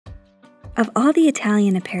Of all the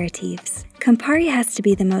Italian aperitifs, Campari has to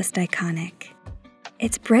be the most iconic.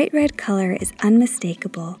 Its bright red color is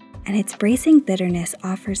unmistakable, and its bracing bitterness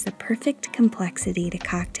offers the perfect complexity to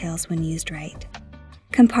cocktails when used right.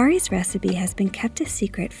 Campari's recipe has been kept a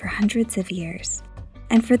secret for hundreds of years,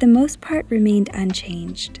 and for the most part remained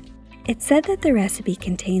unchanged. It's said that the recipe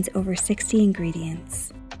contains over 60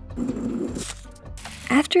 ingredients.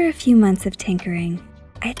 After a few months of tinkering,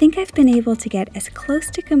 I think I've been able to get as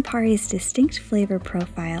close to Campari's distinct flavor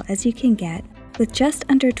profile as you can get with just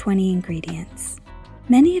under 20 ingredients.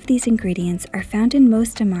 Many of these ingredients are found in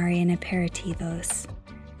most Amari and aperitivos.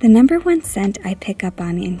 The number one scent I pick up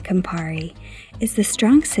on in Campari is the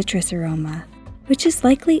strong citrus aroma, which is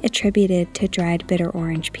likely attributed to dried bitter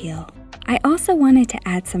orange peel. I also wanted to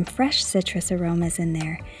add some fresh citrus aromas in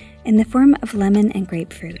there in the form of lemon and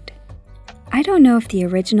grapefruit. I don't know if the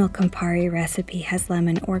original Campari recipe has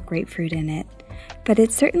lemon or grapefruit in it, but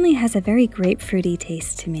it certainly has a very grapefruity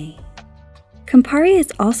taste to me. Campari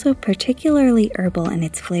is also particularly herbal in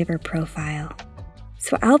its flavor profile,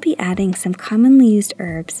 so I'll be adding some commonly used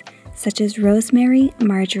herbs such as rosemary,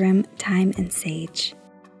 marjoram, thyme, and sage.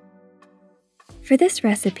 For this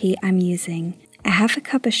recipe, I'm using a half a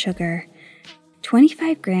cup of sugar,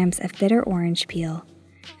 25 grams of bitter orange peel,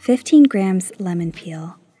 15 grams lemon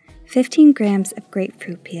peel, 15 grams of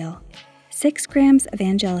grapefruit peel, 6 grams of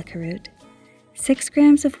angelica root, 6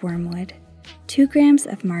 grams of wormwood, 2 grams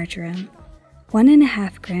of marjoram,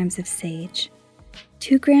 1.5 grams of sage,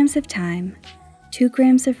 2 grams of thyme, 2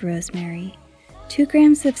 grams of rosemary, 2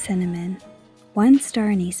 grams of cinnamon, 1 star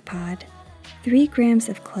anise pod, 3 grams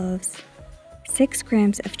of cloves, 6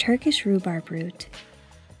 grams of Turkish rhubarb root,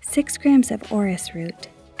 6 grams of orris root,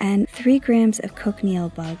 and 3 grams of cochineal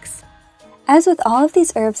bugs. As with all of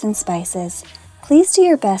these herbs and spices, please do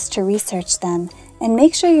your best to research them and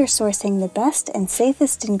make sure you're sourcing the best and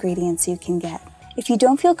safest ingredients you can get. If you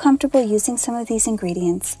don't feel comfortable using some of these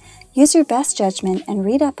ingredients, use your best judgment and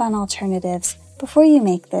read up on alternatives before you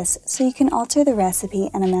make this so you can alter the recipe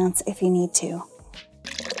and amounts if you need to.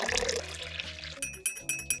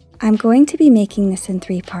 I'm going to be making this in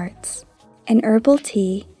 3 parts: an herbal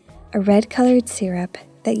tea, a red-colored syrup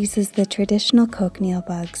that uses the traditional cochineal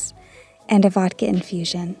bugs, and a vodka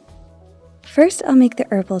infusion. First, I'll make the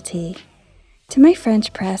herbal tea. To my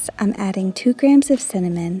French press, I'm adding 2 grams of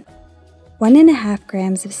cinnamon, 1.5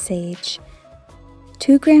 grams of sage,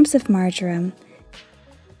 2 grams of marjoram,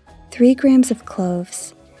 3 grams of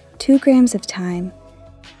cloves, 2 grams of thyme,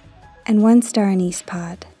 and 1 star anise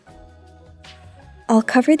pod. I'll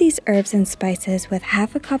cover these herbs and spices with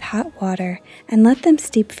half a cup hot water and let them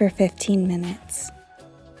steep for 15 minutes.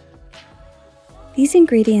 These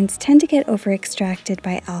ingredients tend to get over-extracted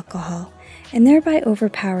by alcohol and thereby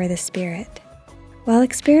overpower the spirit. While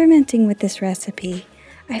experimenting with this recipe,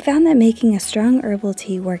 I found that making a strong herbal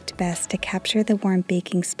tea worked best to capture the warm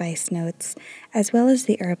baking spice notes as well as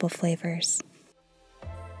the herbal flavors.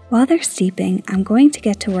 While they're steeping, I'm going to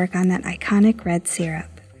get to work on that iconic red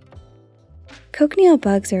syrup. Cochineal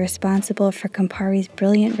bugs are responsible for Campari's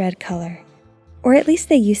brilliant red color, or at least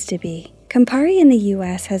they used to be. Campari in the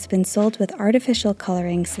US has been sold with artificial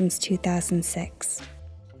coloring since 2006.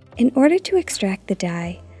 In order to extract the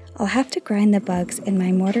dye, I'll have to grind the bugs in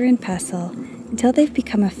my mortar and pestle until they've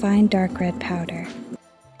become a fine dark red powder.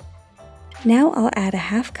 Now I'll add a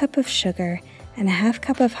half cup of sugar and a half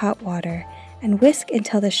cup of hot water and whisk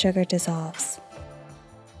until the sugar dissolves.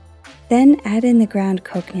 Then add in the ground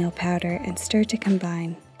cochineal powder and stir to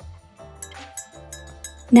combine.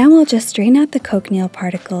 Now I'll just strain out the cochineal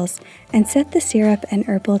particles and set the syrup and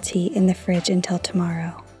herbal tea in the fridge until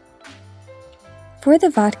tomorrow. For the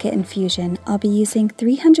vodka infusion, I'll be using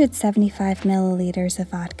 375 milliliters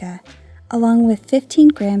of vodka, along with 15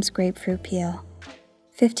 grams grapefruit peel,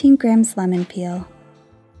 15 grams lemon peel,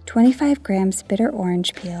 25 grams bitter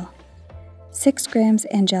orange peel, 6 grams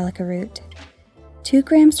angelica root, 2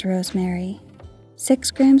 grams rosemary,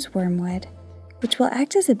 6 grams wormwood, which will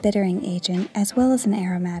act as a bittering agent as well as an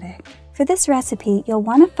aromatic. For this recipe, you'll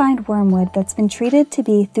want to find wormwood that's been treated to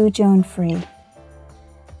be thujone-free,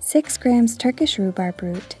 6 grams Turkish rhubarb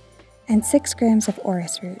root, and 6 grams of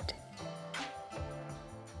orris root.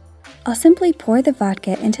 I'll simply pour the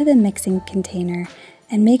vodka into the mixing container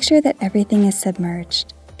and make sure that everything is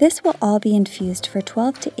submerged. This will all be infused for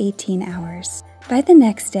 12 to 18 hours. By the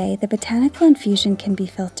next day, the botanical infusion can be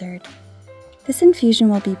filtered. This infusion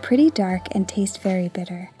will be pretty dark and taste very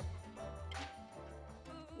bitter.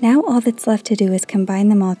 Now all that's left to do is combine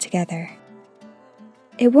them all together.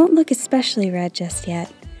 It won't look especially red just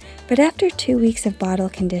yet, but after 2 weeks of bottle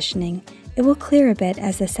conditioning, it will clear a bit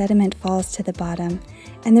as the sediment falls to the bottom,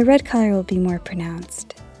 and the red color will be more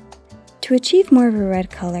pronounced. To achieve more of a red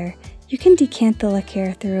color, you can decant the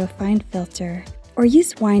liqueur through a fine filter or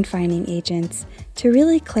use wine fining agents to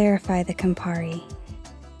really clarify the Campari.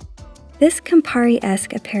 This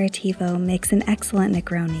Campari-esque aperitivo makes an excellent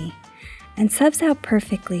negroni and subs out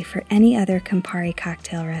perfectly for any other Campari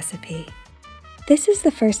cocktail recipe. This is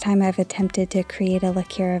the first time I've attempted to create a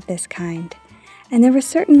liqueur of this kind, and there was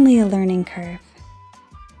certainly a learning curve.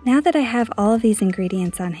 Now that I have all of these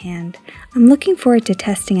ingredients on hand, I'm looking forward to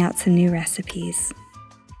testing out some new recipes.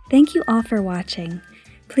 Thank you all for watching.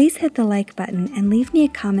 Please hit the like button and leave me a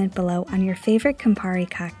comment below on your favorite Campari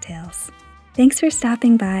cocktails. Thanks for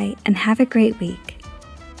stopping by and have a great week.